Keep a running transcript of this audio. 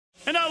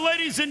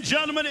Ladies and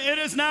gentlemen, it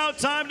is now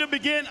time to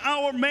begin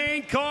our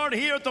main card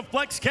here at the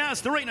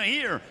FlexCast Arena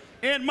here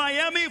in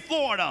Miami,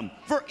 Florida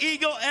for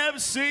Eagle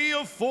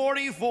FC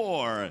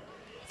 44.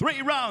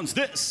 3 rounds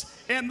this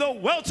in the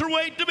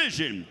welterweight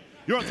division.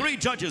 Your 3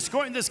 judges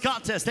scoring this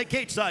contest at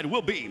cage side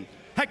will be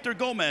Hector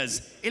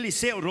Gomez,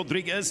 Eliseo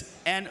Rodriguez,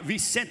 and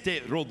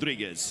Vicente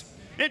Rodriguez.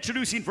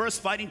 Introducing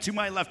first, fighting to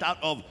my left out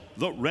of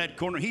the red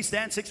corner. He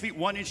stands 6 feet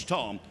 1 inch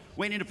tall,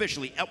 weighing in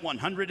officially at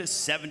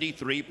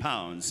 173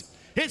 pounds.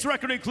 His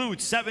record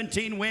includes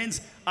 17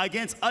 wins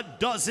against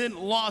 12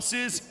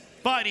 losses,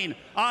 fighting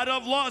out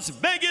of Las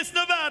Vegas,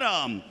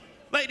 Nevada.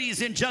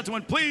 Ladies and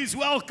gentlemen, please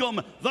welcome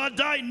the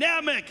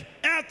dynamic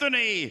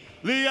Anthony,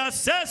 the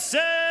Assassin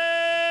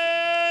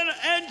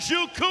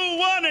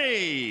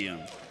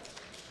Njokuani.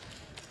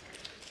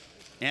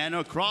 And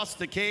across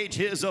the cage,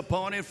 his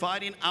opponent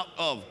fighting out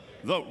of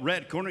the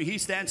red corner. He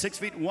stands 6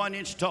 feet 1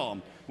 inch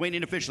tall, weighing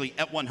in officially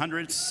at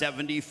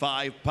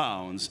 175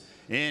 pounds.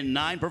 In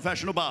 9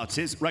 professional bouts,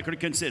 his record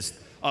consists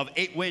of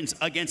 8 wins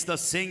against a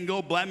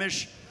single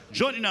blemish.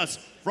 Joining us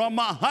from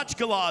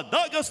Makhachkala,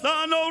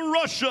 Dagestan,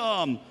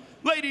 Russia,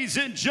 ladies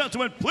and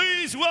gentlemen,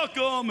 please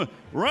welcome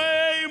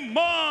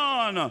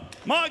Raimond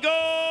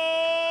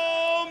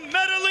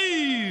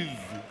Magomedaliev.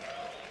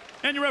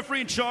 And your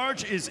referee in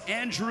charge is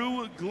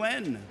Andrew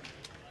Glenn.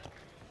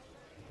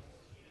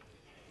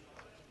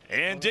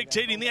 And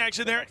dictating the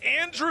action there,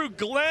 Andrew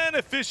Glenn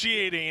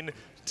officiating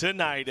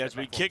tonight as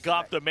we kick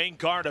off the main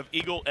card of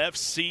Eagle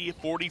FC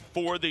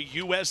 44, the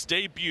U.S.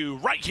 debut,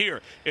 right here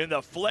in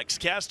the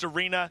FlexCast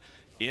Arena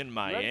in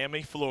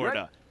Miami,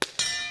 Florida.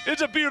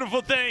 It's a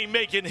beautiful thing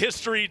making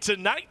history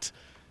tonight.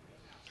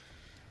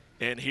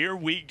 And here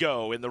we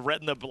go in the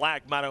red and the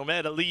black,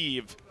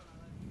 Magomedaliev.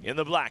 In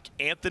the black,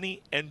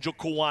 Anthony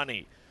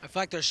Njokuani. I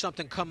feel like there's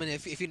something coming.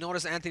 If you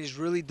notice, Anthony's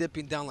really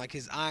dipping down, like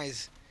his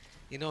eyes.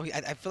 You know,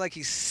 I feel like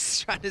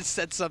he's trying to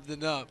set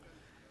something up.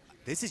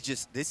 This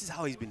is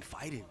how he's been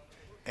fighting.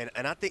 And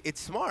I think it's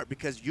smart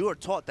because you are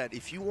taught that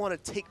if you want to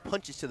take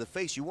punches to the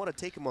face, you want to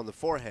take them on the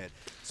forehead.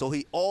 So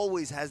he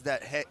always has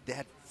that head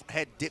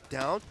dipped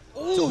down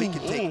so he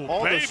can take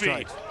all those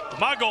strikes.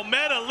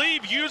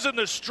 Magomedaliev using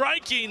the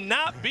striking,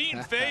 not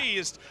being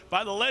phased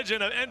by the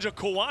legend of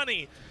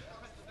Njokuani.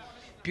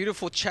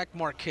 Beautiful check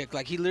mark kick.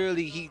 Like he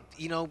literally,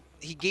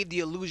 he gave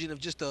the illusion of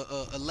just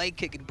a leg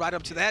kick and brought it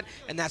up to the head,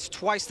 and that's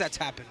twice that's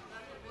happened.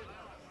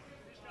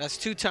 That's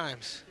 2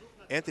 times.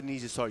 Anthony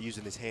needs to start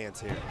using his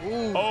hands here.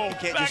 Ooh. Oh,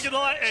 back in the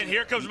line, and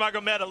here comes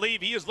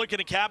Magomedaliev. He is looking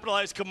to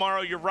capitalize.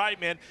 Kamaru, you're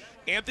right, man.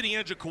 Anthony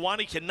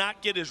Njokuani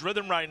cannot get his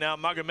rhythm right now.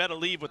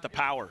 Magomedaliev with the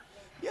power.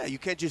 Yeah, you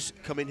can't just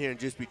come in here and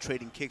just be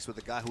trading kicks with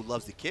a guy who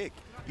loves to kick.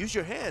 Use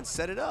your hands,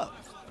 set it up.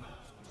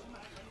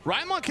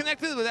 Raimond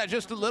connected with that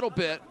just a little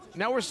bit.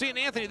 Now we're seeing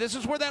Anthony. This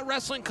is where that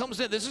wrestling comes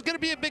in. This is going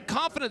to be a big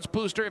confidence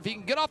booster if he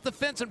can get off the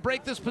fence and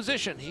break this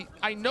position.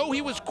 I know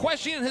he was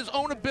questioning his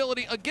own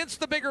ability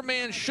against the bigger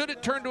man should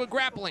it turn to a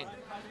grappling.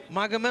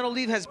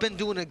 Magomedaliev has been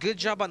doing a good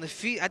job on the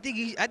feet. I think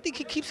he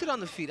keeps it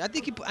on the feet. I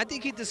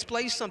think he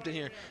displays something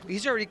here.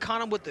 He's already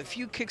caught him with a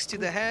few kicks to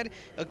the head,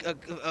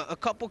 a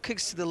couple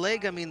kicks to the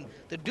leg. I mean,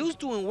 the dude's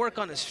doing work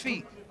on his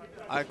feet.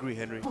 I agree,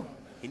 Henry.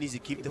 He needs to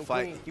keep the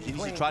fight. He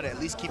needs to try to at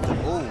least keep the.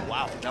 Oh,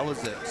 wow. That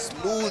was a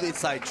smooth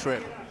inside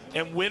trip.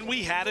 And when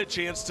we had a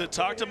chance to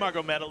talk to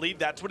Magomedaliev,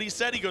 that's what he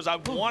said. He goes, I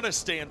want to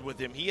stand with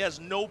him. He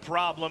has no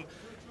problem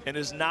and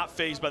is not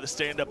fazed by the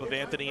stand-up of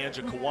Anthony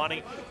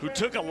Njokuani, who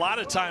took a lot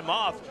of time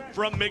off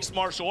from mixed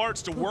martial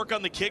arts to work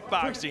on the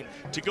kickboxing,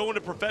 to go into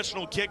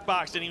professional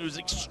kickboxing. He was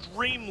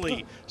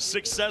extremely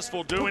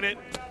successful doing it,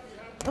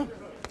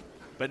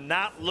 but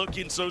not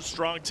looking so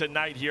strong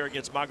tonight here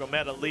against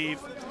Magomedaliev,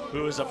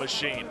 who is a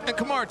machine. And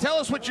Kamar, tell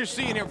us what you're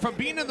seeing here. From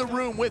being in the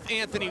room with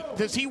Anthony,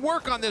 does he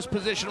work on this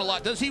position a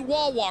lot? Does he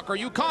wall walk? Are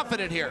you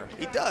confident here?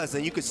 He does,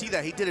 and you can see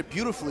that. He did it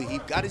beautifully. He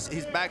got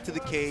his back to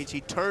the cage.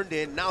 He turned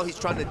in. Now he's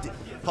trying to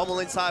pummel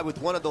inside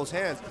with one of those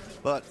hands.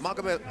 But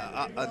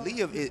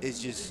Magomedaliev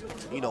is just,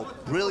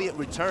 brilliant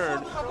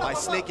return by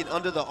snaking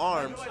under the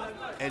arms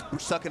and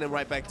sucking him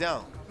right back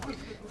down.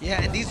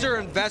 Yeah, and these are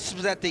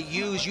investments that they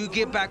use. You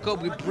get back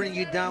up, we bring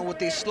you down. What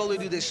they slowly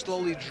do, they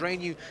slowly drain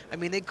you. I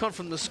mean, they come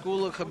from the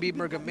school of Khabib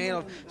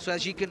Nurmagomedov. So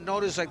as you can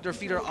notice, like their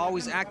feet are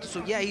always active.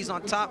 So yeah, he's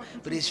on top,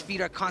 but his feet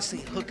are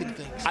constantly hooking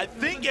things. I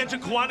think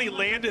Njokuani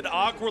landed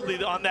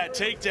awkwardly on that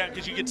takedown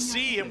because you could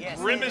see him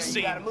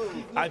grimacing.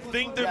 I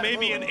think there may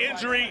be an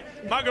injury.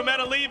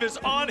 Magomedaliev is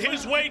on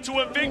his way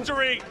to a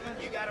victory.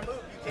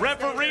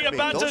 Referee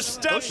about to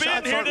step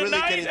in here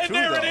tonight, and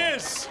there it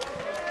is.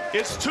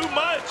 It's too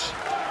much.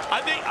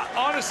 I think,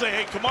 honestly,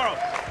 hey, Kamaru,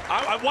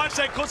 I watched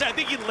that closely. I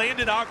think he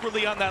landed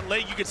awkwardly on that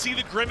leg. You could see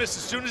the grimace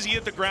as soon as he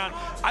hit the ground.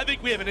 I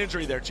think we have an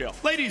injury there, Chill.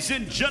 Ladies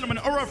and gentlemen,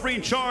 our referee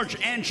in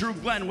charge, Andrew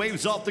Glenn,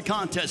 waves off the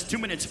contest. 2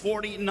 minutes,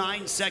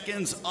 49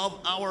 seconds of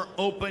our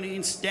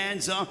opening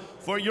stanza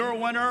for your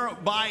winner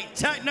by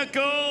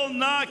technical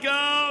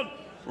knockout,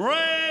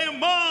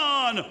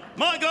 Raimond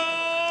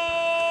Magomedaliev.